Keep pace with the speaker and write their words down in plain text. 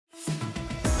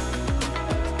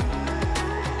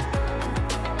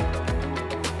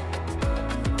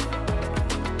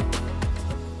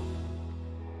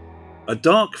A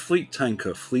dark fleet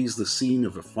tanker flees the scene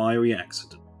of a fiery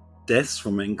accident, deaths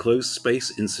from enclosed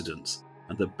space incidents,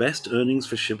 and the best earnings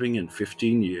for shipping in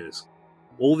 15 years.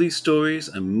 All these stories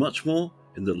and much more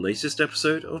in the latest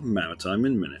episode of Maritime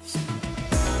in Minutes.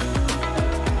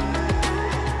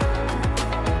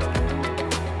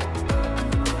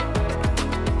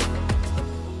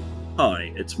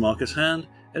 Hi, it's Marcus Hand,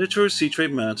 editor of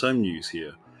Seatrade Maritime News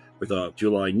here, with our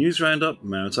July news roundup,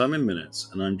 Maritime in Minutes,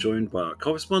 and I'm joined by our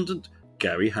correspondent,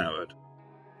 Gary Howard.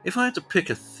 If I had to pick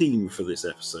a theme for this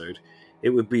episode, it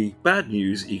would be bad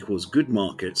news equals good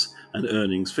markets and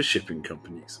earnings for shipping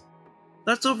companies.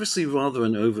 That's obviously rather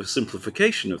an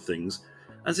oversimplification of things,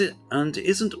 and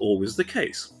isn't always the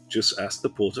case. Just ask the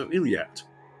port of Iliad.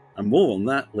 And more on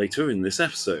that later in this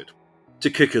episode.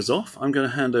 To kick us off, I'm going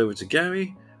to hand over to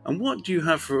Gary. And what do you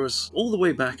have for us all the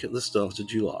way back at the start of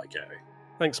July, Gary?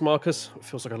 Thanks, Marcus. It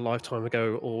feels like a lifetime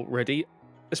ago already.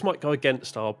 This might go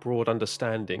against our broad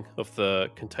understanding of the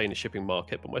container shipping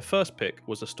market, but my first pick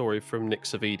was a story from Nick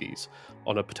Savides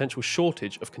on a potential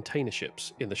shortage of container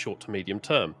ships in the short to medium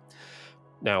term.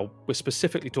 Now, we're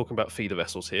specifically talking about feeder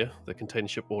vessels here. The container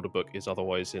ship order book is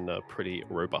otherwise in a pretty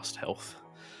robust health.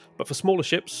 But for smaller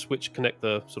ships, which connect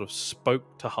the sort of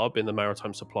spoke to hub in the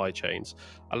maritime supply chains,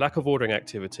 a lack of ordering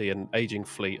activity and aging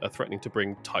fleet are threatening to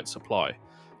bring tight supply.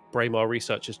 Braemar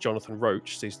researchers Jonathan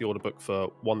Roach sees the order book for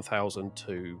 1,000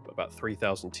 to about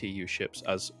 3,000 TEU ships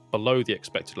as below the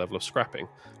expected level of scrapping,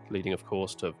 leading, of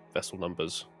course, to vessel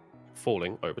numbers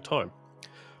falling over time.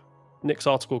 Nick's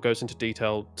article goes into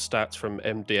detailed stats from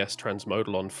MDS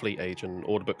Transmodal on fleet age and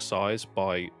order book size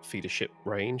by feeder ship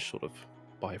range, sort of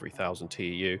by every 1,000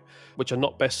 TEU, which are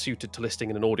not best suited to listing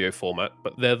in an audio format,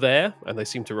 but they're there and they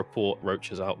seem to report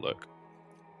Roach's outlook.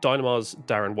 Dynamar's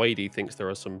Darren Wadey thinks there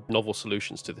are some novel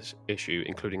solutions to this issue,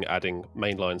 including adding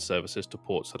mainline services to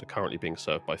ports that are currently being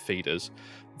served by feeders.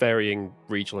 Varying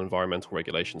regional environmental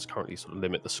regulations currently sort of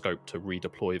limit the scope to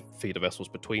redeploy feeder vessels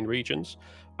between regions,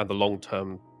 and the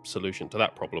long-term solution to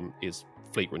that problem is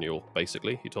fleet renewal,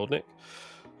 basically, he told Nick.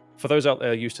 For those out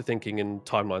there used to thinking in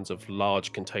timelines of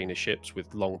large container ships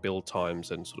with long build times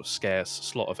and sort of scarce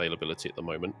slot availability at the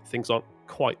moment, things aren't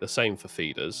quite the same for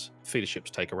feeders. Feeder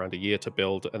ships take around a year to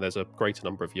build, and there's a greater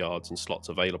number of yards and slots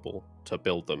available to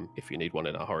build them if you need one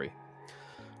in a hurry.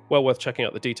 Well worth checking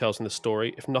out the details in the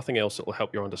story. If nothing else, it will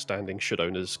help your understanding should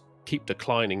owners keep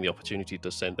declining the opportunity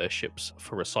to send their ships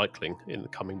for recycling in the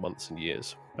coming months and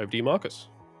years. Over to you, Marcus.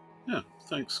 Yeah,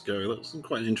 thanks, Gary. That's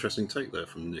quite an interesting take there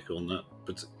from Nick on that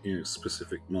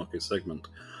specific market segment.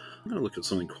 I'm going to look at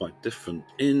something quite different.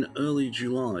 In early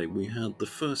July, we had the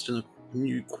first in a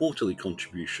new quarterly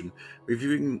contribution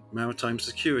reviewing maritime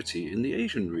security in the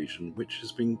Asian region, which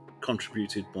has been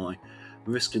contributed by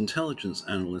risk intelligence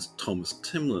analyst Thomas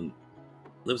Timlin.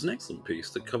 There was an excellent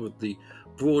piece that covered the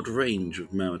broad range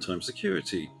of maritime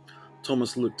security.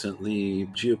 Thomas looked at the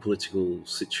geopolitical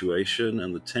situation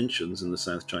and the tensions in the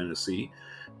South China Sea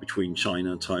between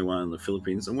China, Taiwan, and the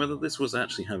Philippines, and whether this was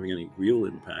actually having any real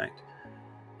impact.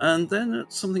 And then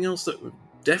at something else that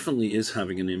definitely is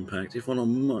having an impact, if on a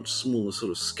much smaller sort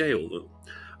of scale,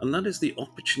 and that is the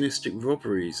opportunistic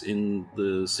robberies in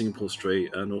the Singapore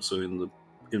Strait and also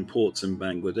in ports in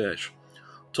Bangladesh.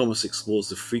 Thomas explores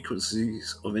the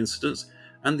frequencies of incidents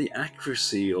and the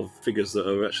accuracy of figures that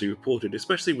are actually reported,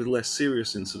 especially with less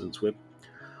serious incidents where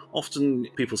often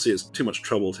people see it's too much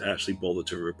trouble to actually bother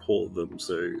to report them,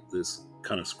 so there's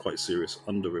kind of quite serious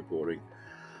underreporting.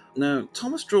 Now,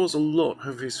 Thomas draws a lot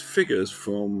of his figures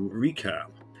from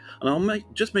Recap, and I'll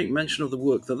just make mention of the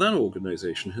work that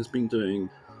organisation has been doing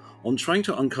on trying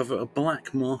to uncover a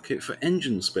black market for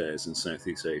engine spares in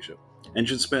Southeast Asia.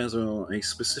 Engine spares are a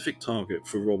specific target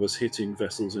for robbers hitting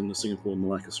vessels in the Singapore and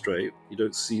Malacca Strait. You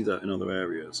don't see that in other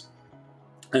areas.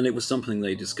 And it was something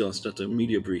they discussed at a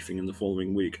media briefing in the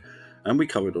following week, and we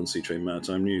covered on Seatrade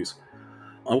Maritime News.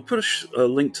 I'll put a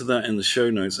link to that in the show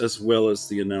notes, as well as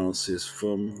the analysis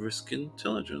from Risk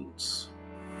Intelligence.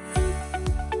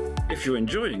 If you're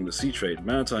enjoying the Seatrade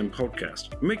Maritime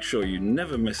podcast, make sure you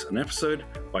never miss an episode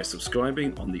by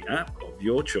subscribing on the app of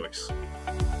your choice.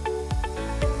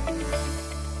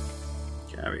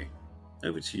 Gary,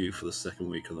 over to you for the second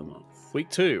week of the month. Week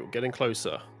 2, getting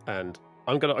closer, and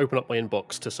I'm going to open up my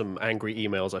inbox to some angry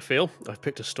emails, I feel. I've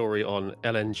picked a story on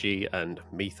LNG and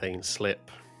methane slip.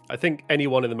 I think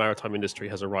anyone in the maritime industry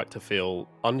has a right to feel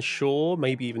unsure,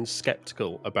 maybe even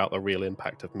skeptical about the real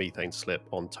impact of methane slip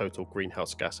on total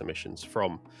greenhouse gas emissions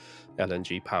from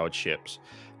LNG-powered ships.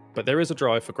 But there is a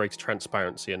drive for greater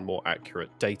transparency and more accurate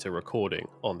data recording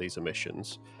on these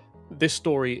emissions. This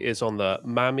story is on the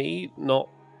MAMI, not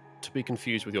to be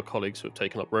confused with your colleagues who have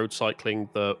taken up road cycling,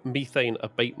 the Methane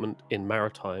Abatement in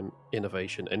Maritime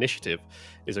Innovation Initiative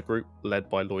is a group led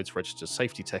by Lloyd's Registered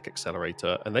Safety Tech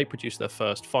Accelerator, and they produced their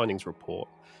first findings report,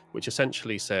 which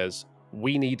essentially says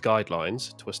we need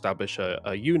guidelines to establish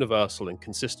a universal and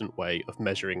consistent way of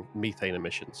measuring methane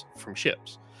emissions from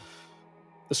ships.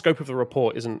 The scope of the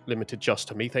report isn't limited just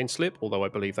to methane slip, although I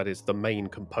believe that is the main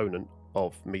component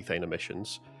of methane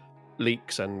emissions.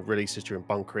 Leaks and releases during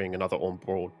bunkering and other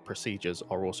onboard procedures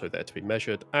are also there to be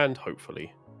measured and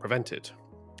hopefully prevented.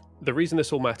 The reason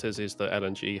this all matters is that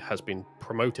LNG has been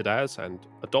promoted as and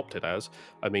adopted as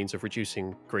a means of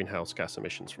reducing greenhouse gas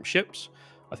emissions from ships.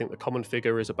 I think the common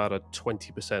figure is about a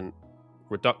 20%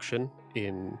 reduction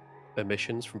in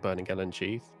emissions from burning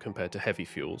LNG compared to heavy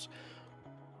fuels.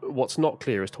 What's not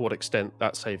clear is to what extent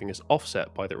that saving is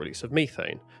offset by the release of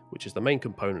methane, which is the main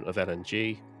component of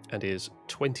LNG and is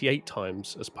 28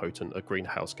 times as potent a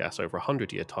greenhouse gas over a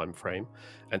 100-year time frame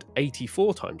and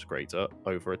 84 times greater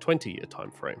over a 20-year time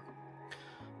frame.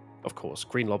 Of course,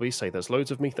 green lobbies say there's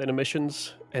loads of methane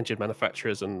emissions, engine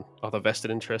manufacturers and other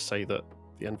vested interests say that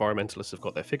the environmentalists have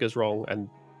got their figures wrong, and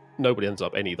nobody ends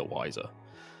up any the wiser.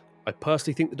 I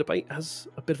personally think the debate has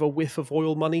a bit of a whiff of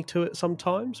oil money to it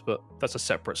sometimes, but that's a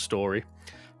separate story.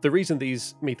 The reason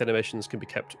these methane emissions can be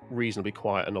kept reasonably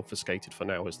quiet and obfuscated for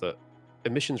now is that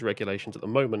emissions regulations at the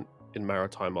moment in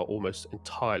maritime are almost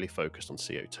entirely focused on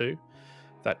CO2.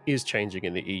 That is changing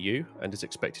in the EU and is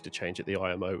expected to change at the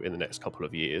IMO in the next couple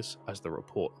of years, as the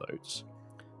report notes.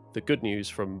 The good news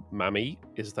from MAMI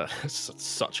is that,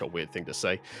 such a weird thing to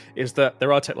say, is that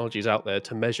there are technologies out there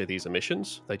to measure these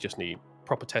emissions. They just need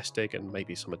proper testing and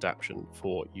maybe some adaptation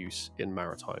for use in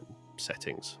maritime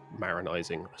settings.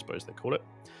 Marinizing, I suppose they call it.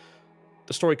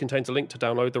 The story contains a link to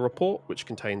download the report, which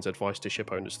contains advice to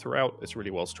ship owners throughout. It's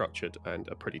really well structured and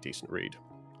a pretty decent read.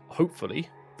 Hopefully,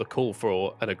 the call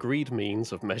for an agreed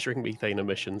means of measuring methane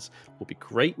emissions will be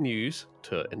great news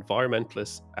to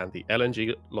environmentalists and the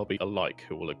LNG lobby alike,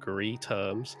 who will agree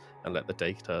terms and let the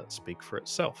data speak for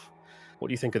itself. What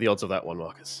do you think of the odds of that one,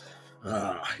 Marcus?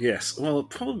 Yes. Well,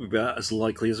 probably about as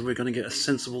likely as we're going to get a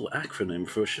sensible acronym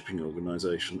for a shipping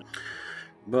organisation.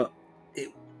 But it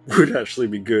would actually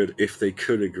be good if they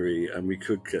could agree and we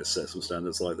could get set some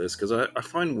standards like this, because I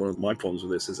find one of my problems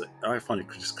with this is that I find it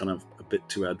just kind of a bit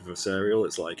too adversarial.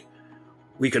 It's like,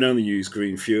 we can only use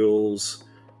green fuels,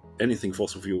 anything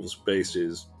fossil fuels based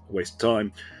is a waste of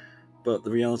time, but the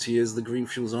reality is the green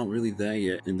fuels aren't really there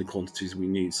yet in the quantities we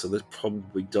need, so there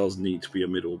probably does need to be a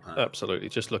middle path. Absolutely.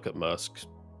 Just look at Maersk,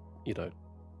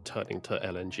 turning to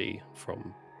LNG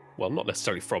from, well, not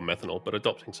necessarily from methanol, but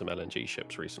adopting some LNG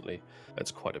ships recently.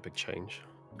 It's quite a big change.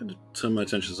 I'm going to turn my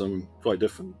attention to something quite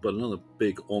different, but another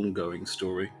big ongoing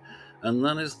story, and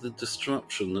that is the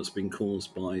disruption that's been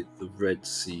caused by the Red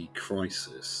Sea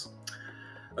crisis.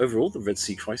 Overall, the Red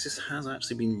Sea crisis has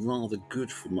actually been rather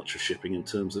good for much of shipping in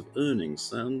terms of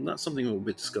earnings, and that's something we'll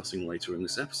be discussing later in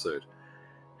this episode.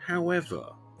 However,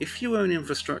 if you own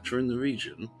infrastructure in the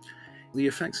region, the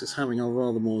effects it's having are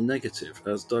rather more negative,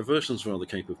 as diversions around the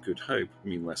Cape of Good Hope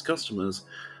mean less customers,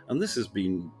 and this has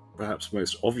been perhaps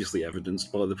most obviously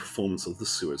evidenced by the performance of the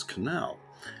Suez Canal.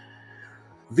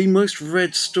 The most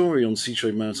read story on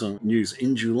Seatrade Maritime News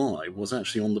in July was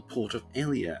actually on the port of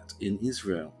Eilat in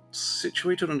Israel.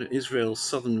 Situated on Israel's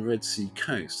southern Red Sea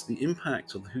coast, the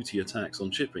impact of the Houthi attacks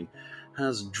on shipping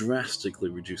has drastically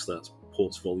reduced that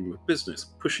port's volume of business,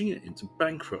 pushing it into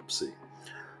bankruptcy.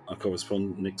 Our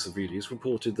correspondent Nick Savides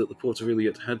reported that the port of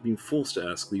Eilat had been forced to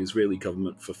ask the Israeli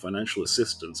government for financial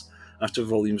assistance after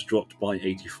volumes dropped by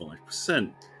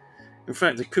 85%. In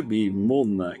fact, it could be even more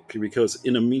than that, because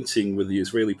in a meeting with the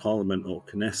Israeli Parliament or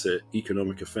Knesset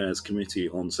Economic Affairs Committee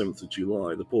on 7th of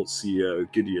July, the port's CEO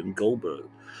Gideon Goldberg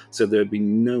said there had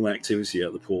been no activity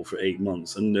at the port for 8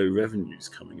 months and no revenues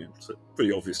coming in. So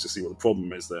pretty obvious to see what the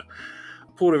problem is there.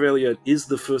 The Port of Eilat is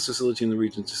the first facility in the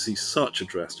region to see such a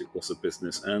drastic loss of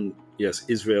business, and yes,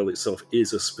 Israel itself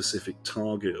is a specific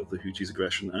target of the Houthis'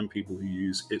 aggression and people who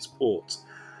use its ports.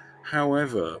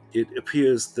 However, it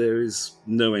appears there is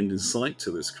no end in sight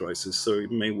to this crisis, so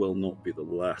it may well not be the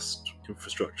last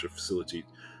infrastructure facility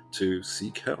to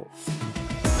seek help.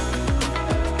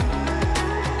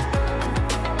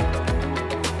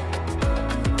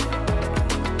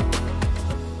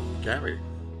 Gary,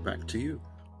 back to you.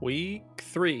 Week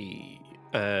 3.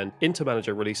 And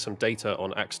Intermanager released some data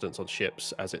on accidents on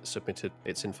ships as it submitted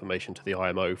its information to the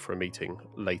IMO for a meeting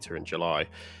later in July.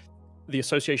 The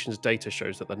association's data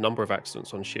shows that the number of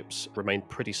accidents on ships remained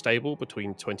pretty stable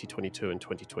between 2022 and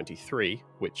 2023,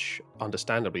 which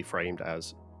understandably framed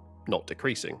as not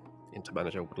decreasing.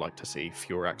 Intermanager would like to see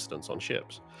fewer accidents on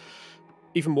ships.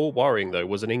 Even more worrying, though,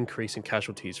 was an increase in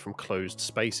casualties from closed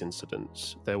space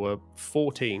incidents. There were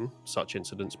 14 such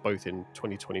incidents both in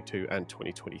 2022 and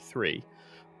 2023,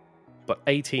 but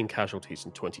 18 casualties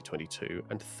in 2022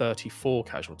 and 34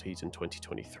 casualties in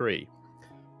 2023.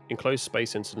 Enclosed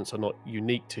space incidents are not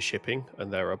unique to shipping,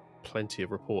 and there are plenty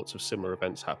of reports of similar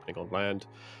events happening on land.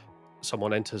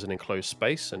 Someone enters an enclosed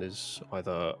space and is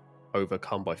either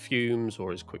overcome by fumes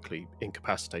or is quickly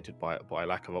incapacitated by a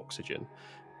lack of oxygen.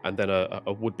 And then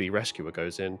a would-be rescuer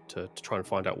goes in to try and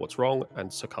find out what's wrong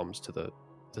and succumbs to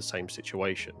the same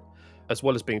situation. As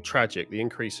well as being tragic, the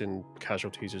increase in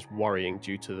casualties is worrying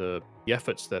due to the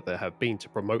efforts that there have been to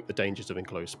promote the dangers of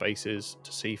enclosed spaces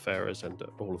to seafarers and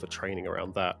all of the training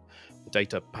around that. The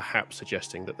data perhaps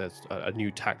suggesting that there's a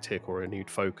new tactic or a renewed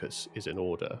focus is in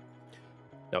order.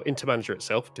 Now, Intermanager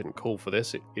itself didn't call for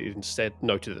this. It instead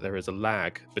noted that there is a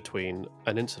lag between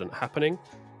an incident happening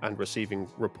and receiving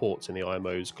reports in the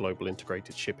IMO's Global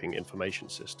Integrated Shipping Information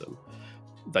System.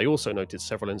 They also noted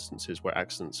several instances where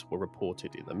accidents were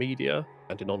reported in the media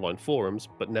and in online forums,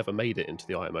 but never made it into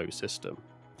the IMO system.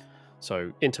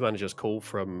 So Intermanager's call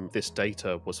from this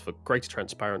data was for greater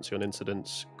transparency on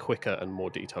incidents, quicker and more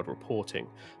detailed reporting,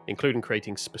 including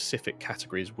creating specific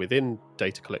categories within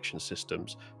data collection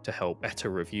systems to help better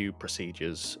review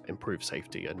procedures, improve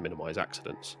safety and minimize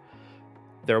accidents.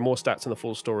 There are more stats in the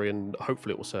full story, and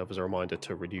hopefully it will serve as a reminder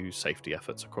to renew safety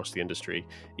efforts across the industry,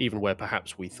 even where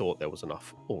perhaps we thought there was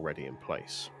enough already in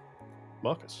place.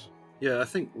 Marcus? Yeah, I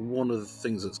think one of the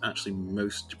things that's actually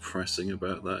most depressing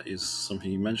about that is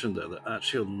something you mentioned there, that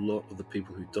actually a lot of the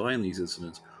people who die in these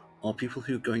incidents are people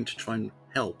who are going to try and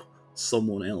help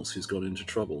someone else who's got into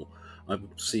trouble. I've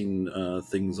seen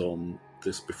things on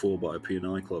this before by a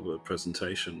P&I Club, a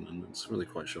presentation, and it's really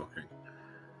quite shocking.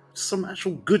 Some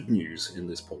actual good news in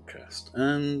this podcast,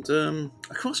 and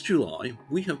across July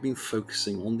we have been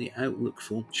focusing on the outlook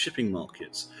for shipping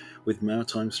markets with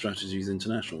Maritime Strategies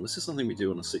International. This is something we do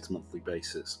on a 6-monthly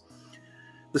basis.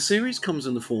 The series comes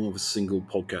in the form of a single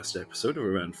podcast episode of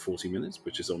around 40 minutes,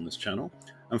 which is on this channel,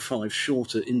 and 5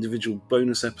 shorter individual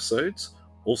bonus episodes,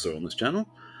 also on this channel,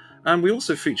 and we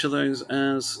also feature those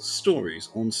as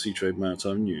stories on Seatrade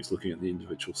Maritime News, looking at the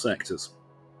individual sectors.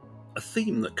 A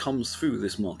theme that comes through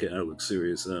this Market Outlook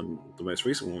series, the most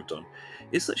recent one we've done,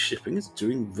 is that shipping is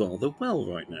doing rather well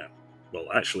right now. Well,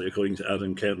 actually, according to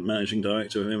Adam Kent, Managing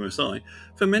Director of MSI,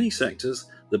 for many sectors,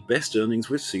 the best earnings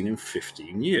we've seen in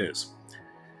 15 years.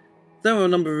 There are a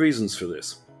number of reasons for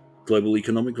this. Global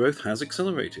economic growth has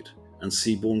accelerated, and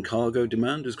seaborne cargo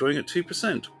demand is growing at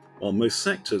 2%, while most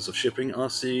sectors of shipping are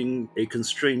seeing a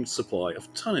constrained supply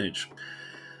of tonnage.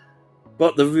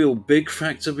 But the real big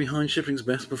factor behind shipping's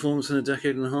best performance in a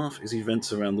decade and a half is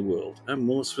events around the world, and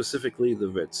more specifically the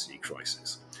Red Sea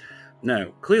crisis. Now,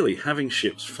 clearly having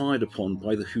ships fired upon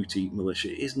by the Houthi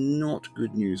militia is not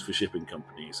good news for shipping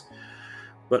companies,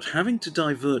 but having to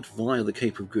divert via the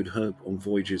Cape of Good Hope on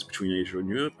voyages between Asia and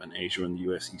Europe and Asia and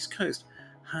the US East Coast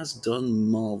has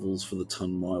done marvels for the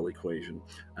ton-mile equation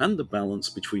and the balance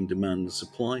between demand and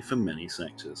supply for many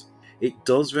sectors. It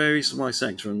does vary by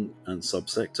sector and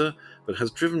subsector, but has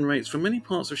driven rates for many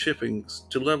parts of shipping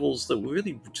to levels that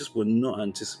really just were not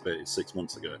anticipated 6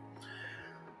 months ago.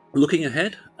 Looking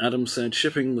ahead, Adam said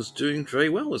shipping was doing very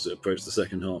well as it approached the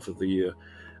second half of the year,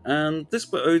 and this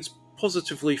bodes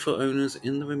positively for owners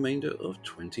in the remainder of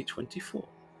 2024.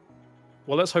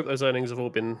 Well, let's hope those earnings have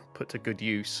all been put to good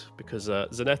use, because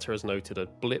Zanetta has noted a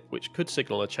blip which could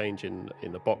signal a change in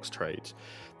the box trades.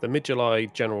 The mid-July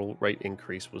general rate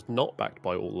increase was not backed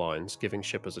by all lines, giving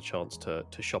shippers a chance to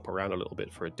shop around a little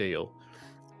bit for a deal.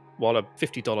 While a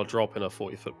 $50 drop in a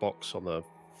 40-foot box on the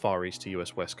Far East to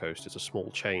US West Coast is a small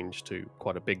change to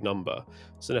quite a big number,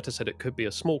 Zanetta said it could be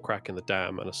a small crack in the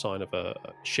dam and a sign of a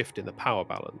shift in the power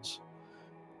balance.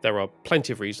 There are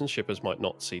plenty of reasons shippers might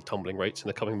not see tumbling rates in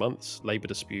the coming months: labour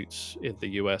disputes in the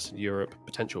US and Europe,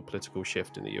 potential political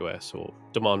shift in the US, or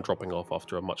demand dropping off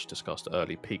after a much discussed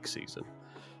early peak season.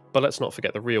 But let's not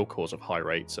forget the real cause of high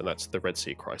rates, and that's the Red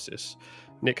Sea crisis.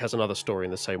 Nick has another story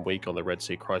in the same week on the Red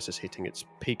Sea crisis hitting its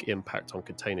peak impact on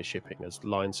container shipping as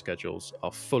line schedules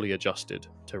are fully adjusted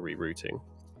to rerouting.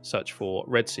 Search for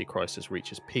Red Sea crisis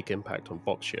reaches peak impact on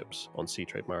box ships on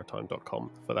SeaTradeMaritime.com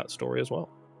for that story as well.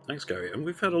 Thanks, Gary. And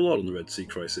we've had a lot on the Red Sea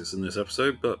crisis in this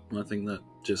episode, but I think that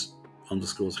just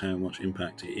underscores how much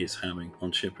impact it is having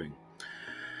on shipping.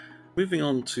 Moving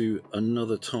on to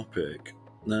another topic,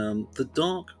 the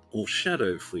dark or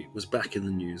shadow fleet was back in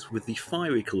the news with the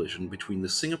fiery collision between the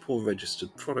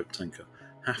Singapore-registered product tanker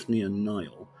Hafnia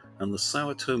Nile and the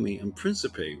Sao Tome and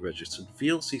Principe-registered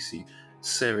VLCC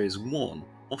Ceres 1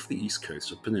 off the east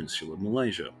coast of Peninsular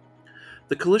Malaysia.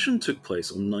 The collision took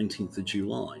place on 19th of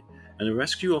July, and a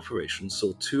rescue operation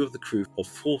saw 2 of the crew of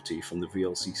 40 from the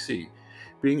VLCC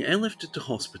being airlifted to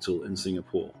hospital in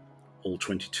Singapore. All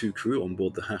 22 crew on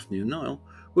board the Hafnia Nile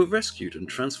were rescued and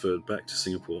transferred back to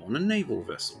Singapore on a naval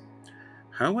vessel.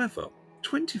 However,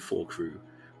 24 crew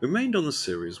remained on the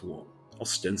Series 1,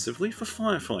 ostensibly for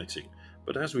firefighting,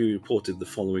 but as we reported the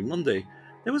following Monday,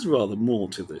 there was rather more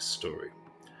to this story.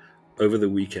 Over the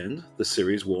weekend, the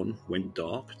Series 1 went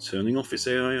dark, turning off its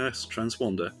AIS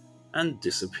transponder, and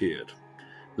disappeared.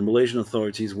 The Malaysian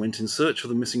authorities went in search of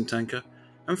the missing tanker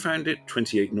and found it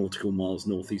 28 nautical miles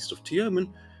northeast of Tioman,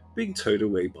 being towed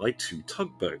away by 2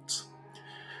 tugboats.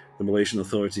 The Malaysian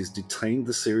authorities detained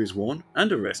the Series 1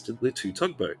 and arrested the 2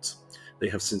 tugboats. They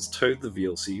have since towed the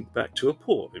VLC back to a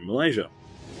port in Malaysia.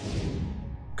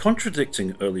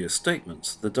 Contradicting earlier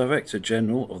statements, the Director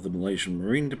General of the Malaysian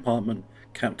Marine Department,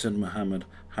 Captain Muhammad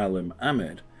Halim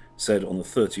Ahmed, said on the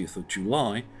 30th of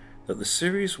July that the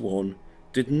Series 1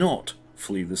 did not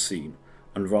flee the scene,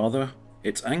 and rather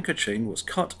its anchor chain was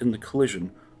cut in the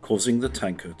collision, causing the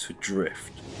tanker to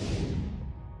drift.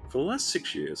 For the last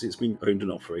 6 years, it's been owned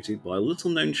and operated by a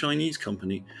little-known Chinese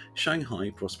company, Shanghai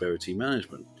Prosperity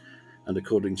Management, and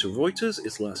according to Reuters,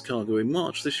 its last cargo in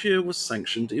March this year was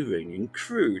sanctioned Iranian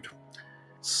crude.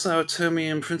 Sao Tome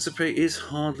and Principe is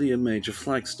hardly a major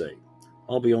flag state.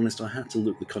 I'll be honest, I had to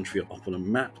look the country up on a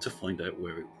map to find out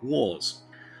where it was.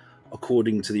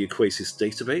 According to the Aquasis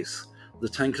database, the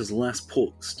tanker's last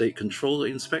port state control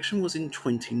inspection was in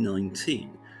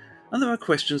 2019, and there are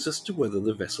questions as to whether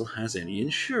the vessel has any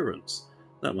insurance.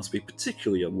 That must be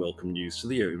particularly unwelcome news to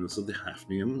the owners of the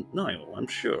Hafnia Nile, I'm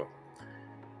sure.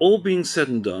 All being said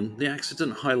and done, the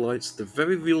accident highlights the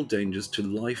very real dangers to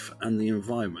life and the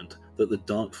environment that the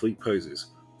dark fleet poses.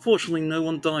 Fortunately, no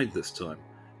one died this time,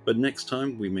 but next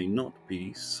time we may not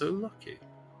be so lucky.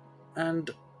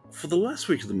 And for the last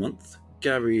week of the month,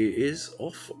 Gary is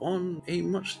off on a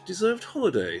much-deserved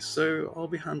holiday, so I'll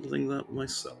be handling that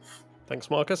myself. Thanks,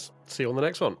 Marcus. See you on the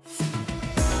next one.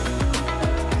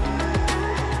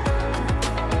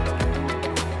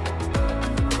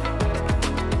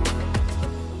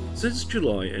 Since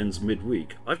July ends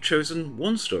midweek, I've chosen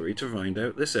one story to round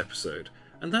out this episode,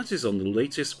 and that is on the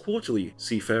latest quarterly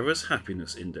Seafarers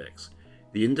Happiness Index.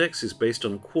 The index is based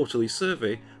on a quarterly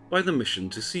survey by the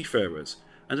Mission to Seafarers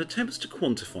and attempts to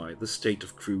quantify the state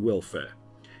of crew welfare.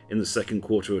 In the second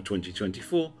quarter of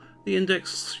 2024, the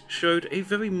index showed a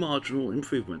very marginal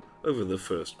improvement over the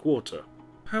first quarter.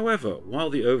 However,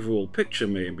 while the overall picture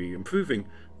may be improving,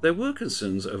 there were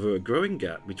concerns over a growing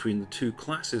gap between the 2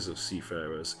 classes of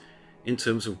seafarers in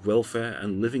terms of welfare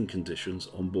and living conditions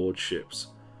on board ships.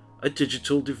 A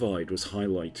digital divide was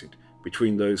highlighted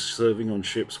between those serving on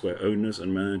ships where owners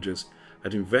and managers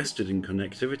had invested in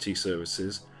connectivity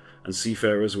services and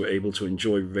seafarers were able to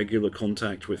enjoy regular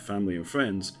contact with family and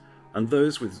friends, and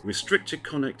those with restricted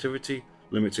connectivity,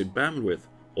 limited bandwidth,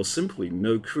 or simply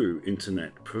no crew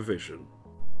internet provision.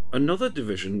 Another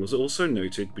division was also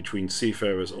noted between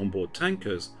seafarers on board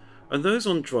tankers and those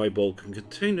on dry bulk and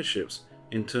container ships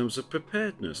in terms of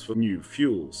preparedness for new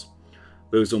fuels.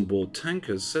 Those on board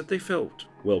tankers said they felt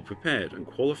well prepared and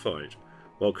qualified,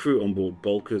 while crew on board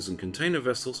bulkers and container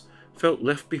vessels felt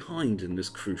left behind in this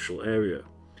crucial area.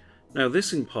 Now,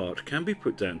 this in part can be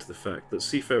put down to the fact that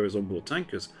seafarers on board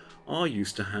tankers are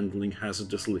used to handling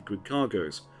hazardous liquid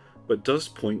cargoes, but does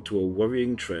point to a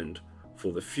worrying trend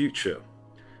for the future.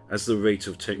 As the rate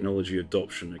of technology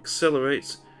adoption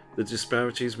accelerates, the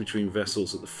disparities between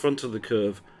vessels at the front of the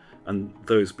curve and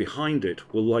those behind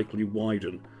it will likely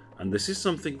widen, and this is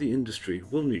something the industry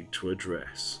will need to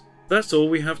address. That's all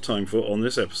we have time for on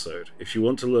this episode. If you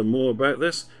want to learn more about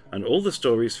this and all the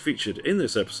stories featured in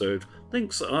this episode,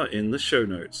 links are in the show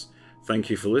notes. Thank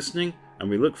you for listening, and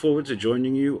we look forward to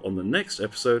joining you on the next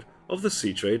episode of the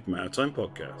Seatrade Maritime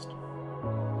Podcast.